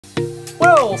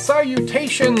Well,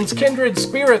 salutations, kindred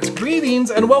spirits,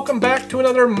 greetings, and welcome back to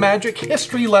another magic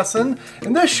history lesson.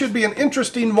 And this should be an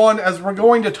interesting one as we're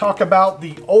going to talk about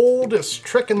the oldest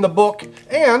trick in the book,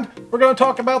 and we're going to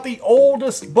talk about the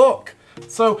oldest book.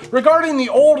 So, regarding the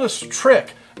oldest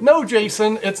trick, no,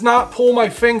 Jason, it's not pull my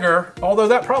finger, although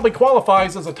that probably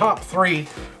qualifies as a top 3.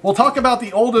 We'll talk about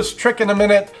the oldest trick in a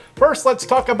minute. First, let's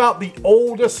talk about the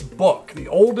oldest book, the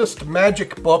oldest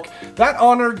magic book. That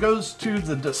honor goes to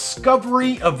the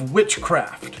Discovery of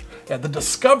Witchcraft. Yeah, the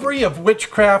Discovery of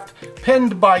Witchcraft,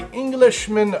 penned by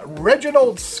Englishman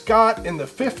Reginald Scot in the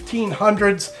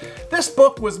 1500s. This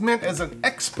book was meant as an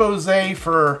expose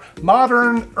for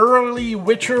modern early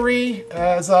witchery,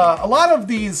 as a lot of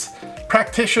these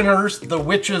practitioners, the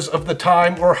witches of the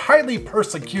time, were highly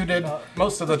persecuted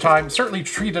most of the time, certainly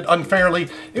treated unfairly.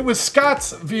 It was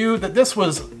Scott's view that this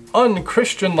was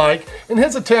un-Christian-like, and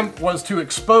his attempt was to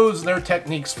expose their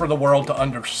techniques for the world to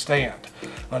understand.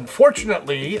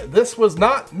 Unfortunately, this was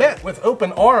not met with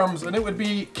open arms, and it would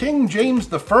be King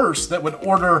James I that would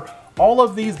order all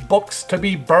of these books to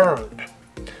be burned.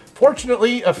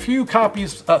 Fortunately, a few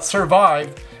copies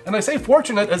survived, and I say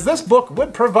fortunate as this book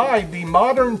would provide the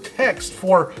modern text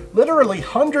for literally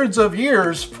hundreds of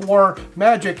years for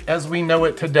magic as we know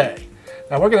it today.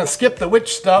 Now we're going to skip the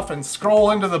witch stuff and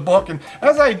scroll into the book, and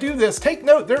as I do this, take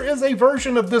note there is a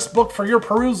version of this book for your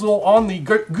perusal on the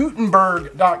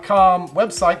Gutenberg.com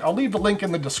website. I'll leave the link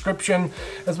in the description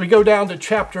as we go down to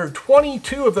chapter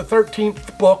 22 of the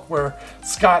 13th book, where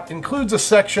Scott includes a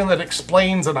section that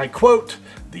explains, and I quote,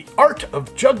 "The art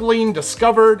of juggling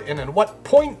discovered, and in what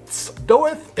points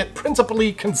doeth it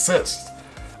principally consists.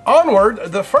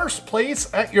 Onward, the first place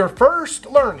at your first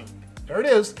learning." There it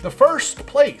is, the first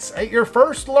place at your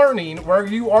first learning, where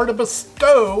you are to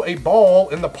bestow a ball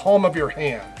in the palm of your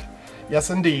hand. Yes,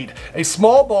 indeed. A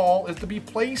small ball is to be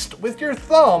placed with your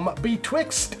thumb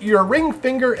betwixt your ring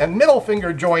finger and middle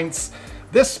finger joints.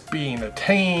 This being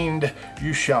attained,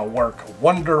 you shall work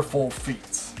wonderful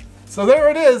feats. So there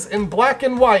it is in black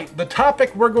and white, the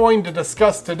topic we're going to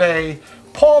discuss today: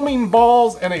 palming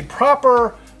balls and a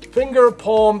proper finger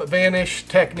palm vanish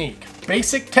technique.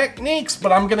 Basic techniques,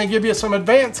 but I'm going to give you some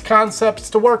advanced concepts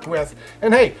to work with.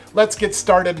 And hey, let's get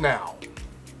started now.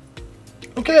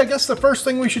 Okay, I guess the first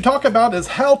thing we should talk about is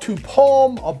how to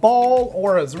palm a ball,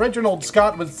 or as Reginald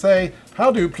Scot would say,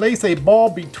 how to place a ball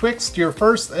betwixt your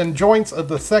first and joints of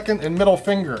the second and middle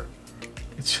finger.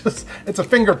 It's a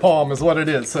finger palm is what it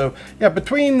is. So yeah,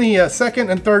 between the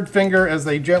second and third finger as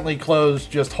they gently close,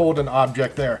 just hold an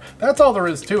object there. That's all there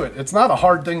is to it. It's not a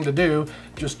hard thing to do.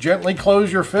 Just gently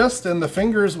close your fist and the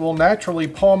fingers will naturally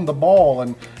palm the ball,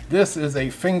 and this is a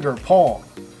finger palm.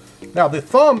 Now the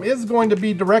thumb is going to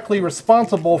be directly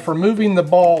responsible for moving the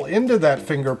ball into that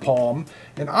finger palm,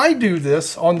 and I do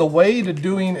this on the way to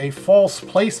doing a false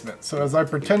placement. So as I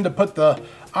pretend to put the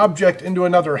object into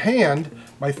another hand,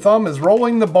 my thumb is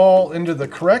rolling the ball into the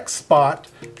correct spot,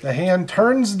 the hand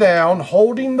turns down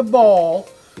holding the ball,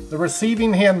 the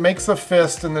receiving hand makes a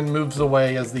fist and then moves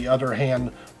away as the other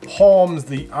hand palms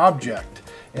the object.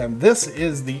 And this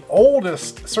is the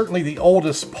oldest, certainly the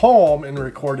oldest palm in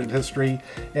recorded history,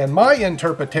 and my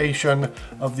interpretation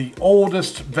of the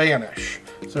oldest vanish.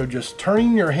 So just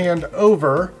turning your hand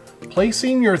over,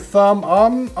 placing your thumb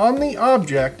on the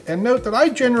object, and note that I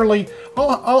generally,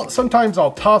 sometimes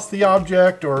I'll toss the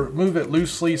object or move it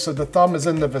loosely so the thumb is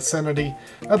in the vicinity.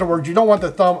 In other words, you don't want the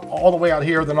thumb all the way out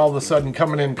here, then all of a sudden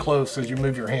coming in close as you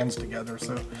move your hands together.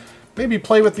 So maybe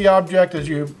play with the object as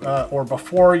you, or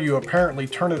before you apparently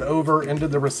turn it over into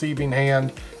the receiving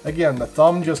hand. Again, the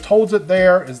thumb just holds it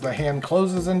there as the hand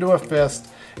closes into a fist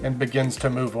and begins to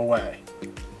move away.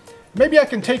 Maybe I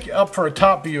can take you up for a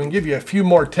top view and give you a few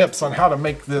more tips on how to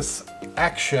make this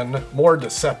action more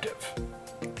deceptive.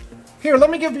 Here, let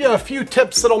me give you a few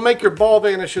tips that'll make your ball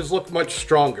vanishes look much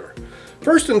stronger.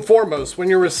 First and foremost, when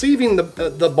you're receiving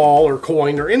the ball or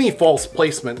coin or any false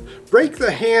placement, break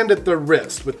the hand at the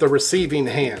wrist with the receiving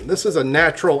hand. This is a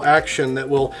natural action that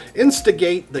will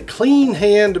instigate the clean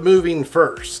hand moving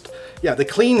first. Yeah, the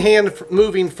clean hand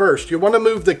moving first. You want to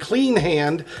move the clean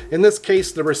hand, in this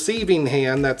case the receiving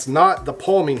hand, that's not the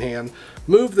palming hand.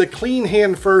 Move the clean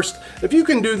hand first. If you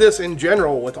can do this in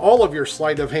general with all of your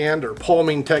sleight of hand or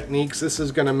palming techniques, this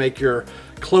is going to make your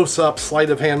close-up sleight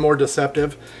of hand more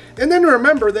deceptive. And then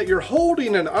remember that you're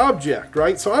holding an object,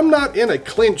 right? So I'm not in a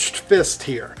clenched fist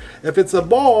here. If it's a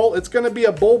ball, it's going to be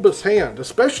a bulbous hand,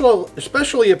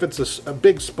 especially if it's a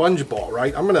big sponge ball,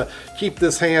 right? I'm going to keep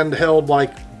this hand held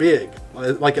like big,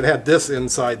 like it had this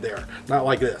inside there, not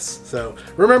like this. So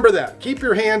remember that. Keep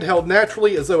your hand held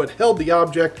naturally as though it held the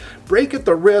object. Break at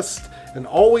the wrist And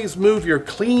always move your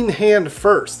clean hand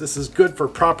first. This is good for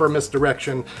proper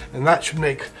misdirection, and that should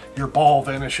make your ball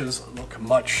vanishes look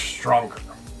much stronger.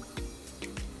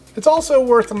 It's also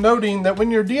worth noting that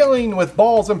when you're dealing with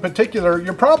balls in particular,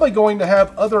 you're probably going to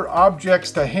have other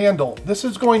objects to handle. This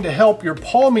is going to help your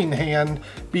palming hand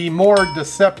be more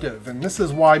deceptive, and this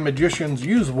is why magicians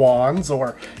use wands,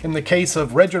 or in the case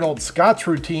of Reginald Scot's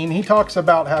routine, he talks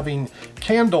about having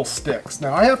candlesticks.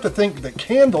 Now I have to think that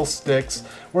candlesticks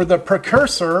were the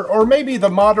precursor, or maybe the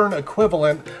modern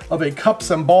equivalent of a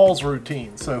cups and balls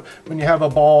routine. So when you have a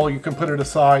ball, you can put it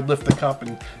aside, lift the cup,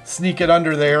 and sneak it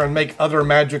under there and make other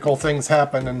magical things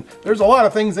happen. And there's a lot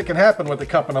of things that can happen with a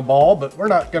cup and a ball, but we're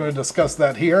not going to discuss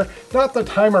that here. Not the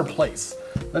time or place.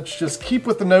 Let's just keep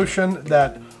with the notion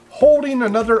that holding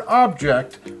another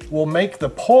object will make the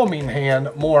palming hand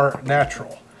more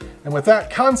natural. And with that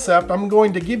concept, I'm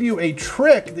going to give you a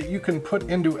trick that you can put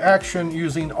into action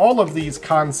using all of these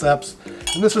concepts.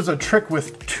 And this is a trick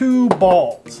with 2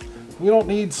 balls. You don't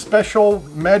need special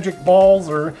magic balls,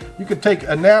 or you could take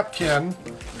a napkin,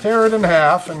 tear it in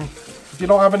half, and if you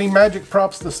don't have any magic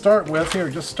props to start with, here,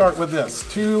 just start with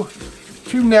this. Two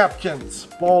napkins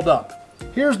balled up.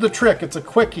 Here's the trick. It's a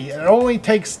quickie, and it only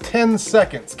takes 10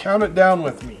 seconds. Count it down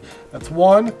with me. That's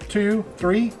 1, 2,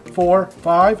 3, 4,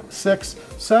 5, 6,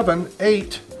 7,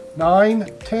 8, 9,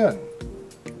 10.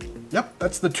 Yep,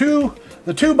 that's the two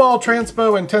ball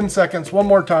transpo in 10 seconds. One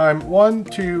more time. 1,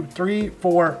 2, 3,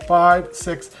 4, 5,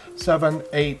 6, 7,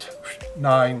 8,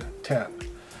 9, 10.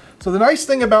 So the nice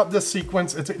thing about this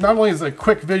sequence, it's not only is it a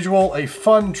quick visual, a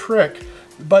fun trick,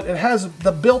 but it has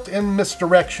the built-in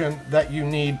misdirection that you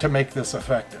need to make this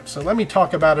effective. So let me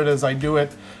talk about it as I do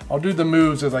it. I'll do the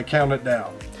moves as I count it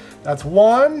down. That's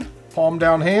 1, palm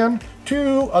down hand,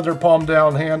 2, other palm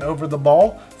down hand over the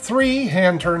ball, 3,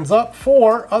 hand turns up,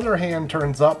 4, other hand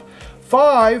turns up,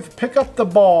 5, pick up the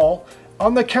ball.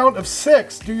 On the count of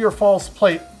 6, do your false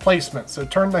placement. So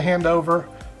turn the hand over,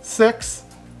 6,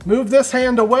 move this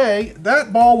hand away,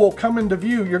 that ball will come into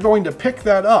view. You're going to pick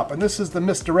that up, and this is the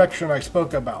misdirection I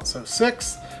spoke about. So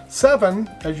 6, 7,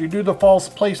 as you do the false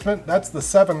placement, that's the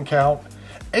 7 count.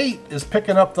 8 is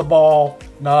picking up the ball,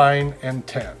 9 and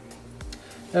 10.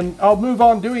 And I'll move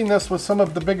on doing this with some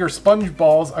of the bigger sponge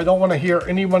balls. I don't want to hear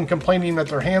anyone complaining that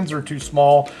their hands are too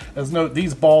small. As note,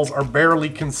 these balls are barely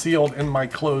concealed in my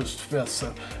closed fist.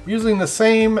 So using the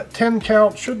same 10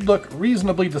 count should look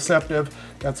reasonably deceptive.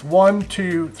 That's 1,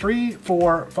 2, 3,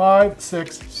 4, 5,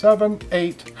 6, 7,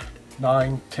 8,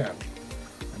 9, 10.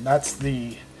 And that's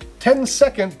the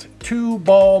 10-second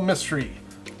 2-ball mystery.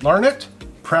 Learn it,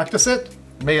 practice it,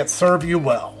 may it serve you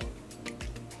well.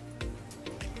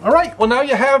 All right, well now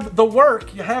you have the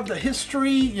work, you have the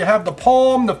history, you have the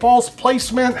palm, the false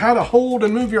placement, how to hold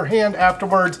and move your hand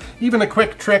afterwards, even a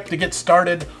quick trick to get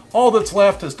started. All that's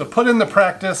left is to put in the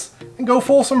practice and go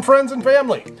fool some friends and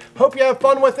family. Hope you have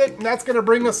fun with it, and that's gonna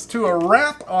bring us to a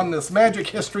wrap on this magic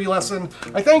history lesson.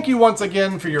 I thank you once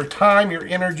again for your time, your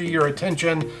energy, your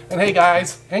attention, and hey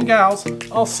guys and gals,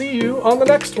 I'll see you on the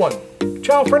next one.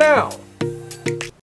 Ciao for now.